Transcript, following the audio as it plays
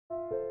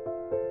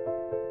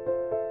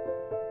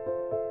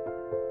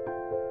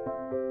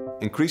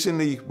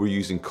Increasingly, we're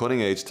using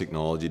cutting-edge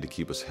technology to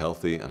keep us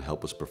healthy and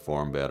help us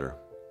perform better.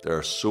 There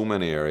are so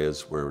many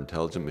areas where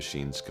intelligent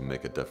machines can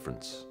make a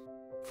difference.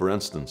 For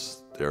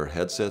instance, there are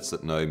headsets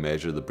that now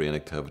measure the brain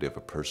activity of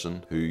a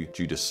person who,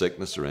 due to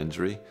sickness or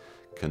injury,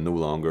 can no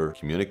longer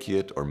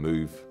communicate or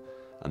move,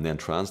 and then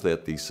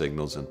translate these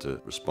signals into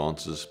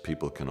responses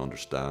people can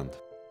understand.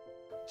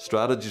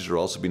 Strategies are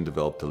also being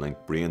developed to link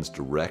brains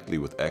directly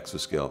with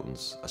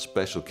exoskeletons, a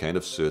special kind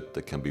of suit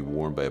that can be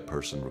worn by a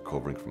person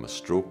recovering from a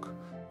stroke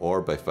or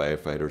by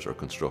firefighters or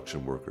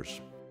construction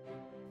workers.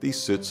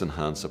 These suits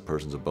enhance a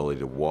person's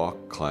ability to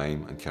walk,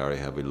 climb and carry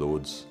heavy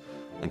loads,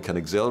 and can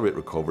accelerate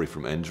recovery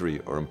from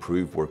injury or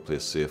improve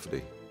workplace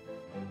safety.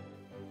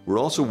 We're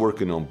also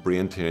working on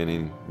brain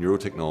training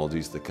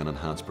neurotechnologies that can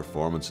enhance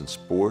performance in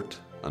sport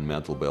and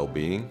mental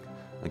well-being,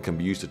 and can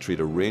be used to treat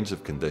a range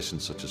of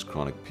conditions such as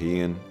chronic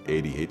pain,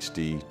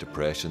 ADHD,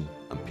 depression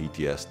and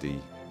PTSD.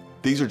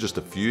 These are just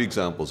a few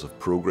examples of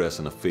progress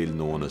in a field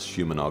known as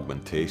human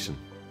augmentation.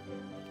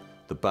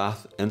 The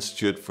Bath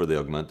Institute for the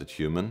Augmented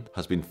Human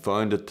has been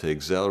founded to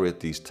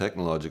accelerate these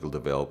technological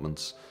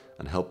developments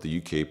and help the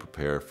UK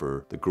prepare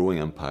for the growing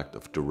impact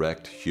of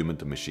direct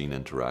human-to-machine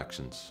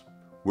interactions.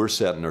 We're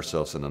setting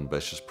ourselves an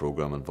ambitious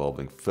programme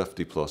involving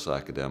 50+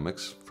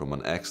 academics from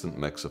an excellent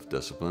mix of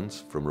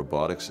disciplines, from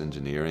robotics,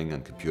 engineering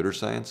and computer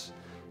science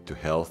to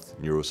health,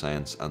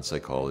 neuroscience and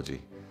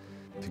psychology.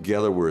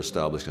 Together we're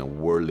establishing a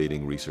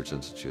world-leading research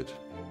institute.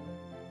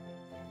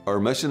 Our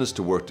mission is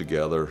to work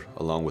together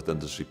along with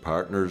industry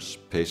partners,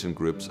 patient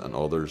groups and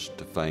others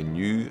to find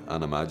new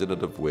and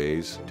imaginative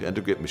ways to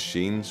integrate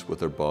machines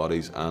with our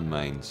bodies and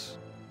minds.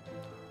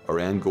 Our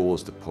end goal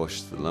is to push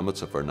the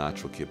limits of our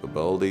natural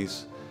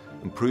capabilities,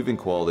 improving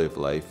quality of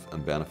life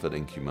and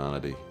benefiting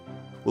humanity.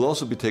 We'll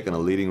also be taking a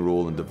leading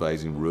role in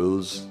devising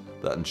rules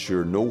that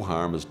ensure no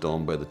harm is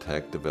done by the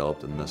tech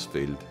developed in this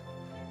field.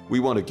 We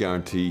want to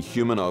guarantee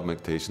human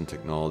augmentation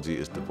technology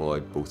is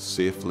deployed both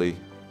safely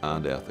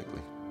and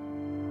ethically.